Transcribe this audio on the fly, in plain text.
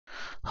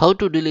How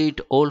to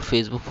delete old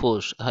Facebook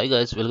posts. Hi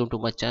guys, welcome to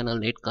my channel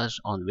Netcast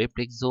on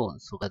Webtech Zone.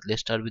 So guys, let's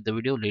start with the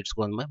video. Let's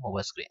go on my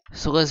mobile screen.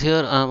 So guys,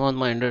 here I'm on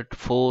my Android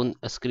phone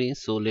screen.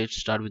 So let's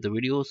start with the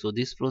video. So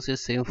this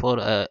process same for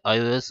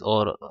iOS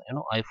or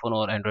iPhone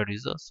or Android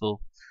user. So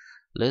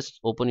let's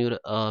open your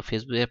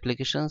Facebook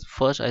applications.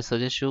 First, I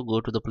suggest you go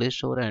to the Play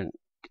Store and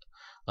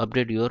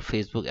update your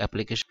Facebook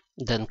application.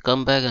 Then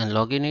come back and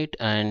log in it.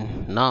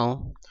 And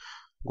now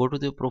go to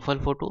the profile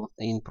photo.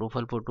 In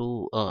profile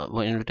photo,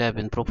 when you tap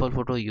in profile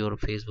photo, your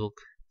Facebook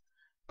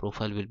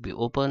profile will be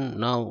open.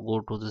 Now go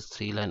to this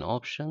three line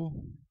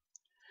option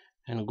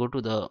and go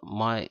to the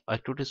my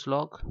activities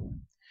log.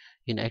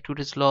 In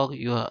activities log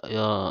you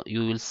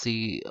will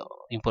see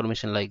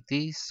information like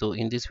this. So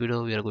in this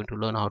video we are going to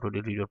learn how to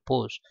delete your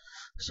post.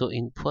 So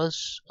in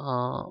first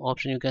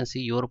option you can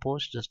see your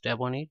post. Just tap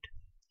on it,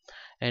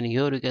 and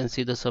here you can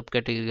see the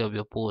subcategory of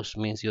your post,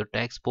 means your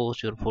text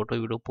post, your photo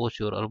video post,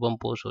 your album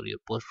post, or your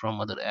post from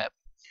other app.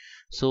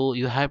 So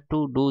you have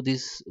to do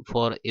this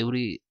for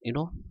every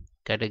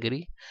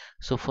category.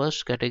 So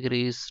first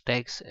category is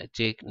text,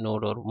 check,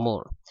 node or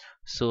more.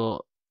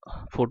 So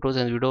photos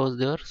and videos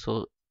there.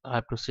 So I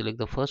have to select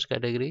the first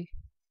category.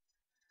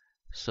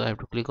 So I have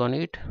to click on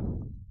it.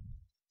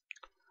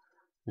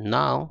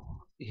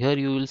 Now here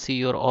you will see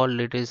your all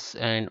latest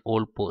and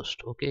old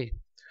post. Okay,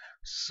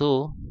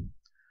 so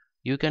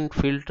you can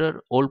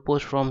filter old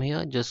post from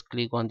here. Just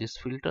click on this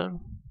filter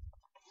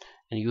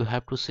and you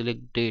have to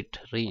select date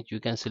range.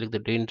 You can select the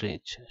date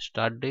range,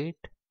 start date.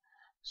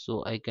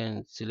 So I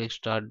can select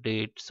start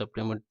date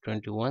September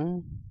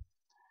 21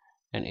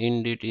 and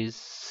end date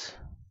is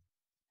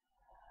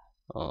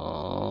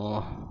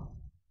uh,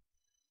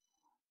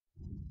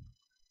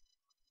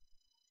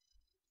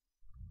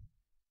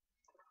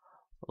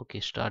 okay,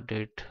 start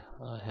date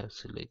I have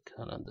select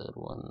another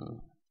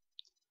one,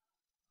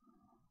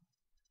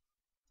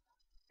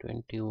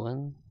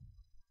 21.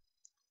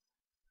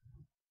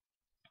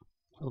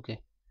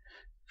 Okay,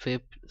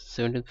 Feb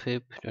 17th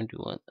Feb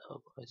 21.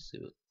 I see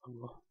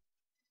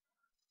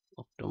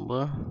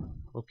October.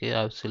 Okay,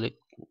 I've select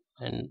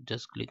and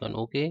just click on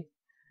OK,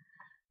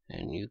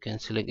 and you can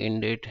select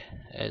end date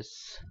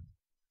as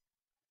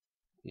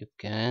you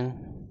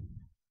can.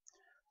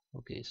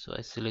 Okay, so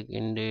I select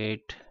end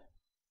date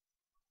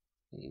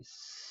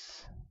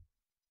is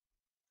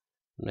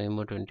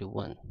November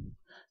 21.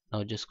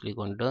 Now just click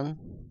on done.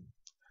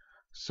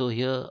 So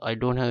here I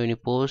don't have any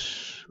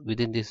posts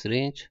within this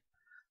range,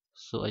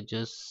 so I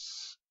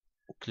just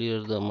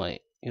clear the my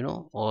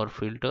or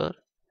filter.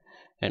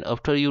 And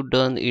after you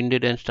done end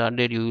date and start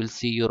date, you will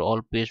see your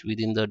all page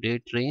within the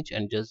date range,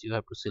 and just you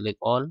have to select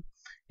all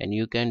and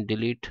you can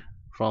delete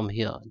from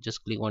here.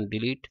 Just click on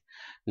delete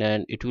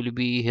and it will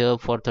be here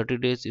for 30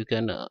 days. You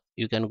can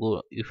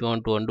go, if you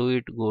want to undo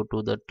it, go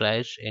to the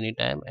trash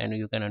anytime and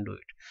you can undo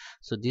it.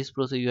 So this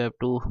process you have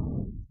to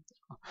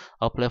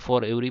apply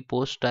for every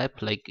post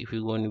type. Like if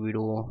you go in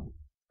video,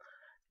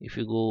 if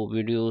you go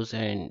videos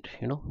and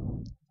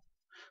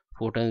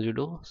photo and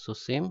video, so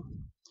same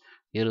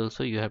here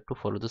also you have to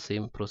follow the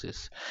same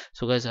process.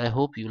 So guys, I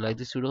hope you like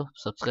this video.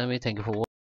 Subscribe me. Thank you for watching.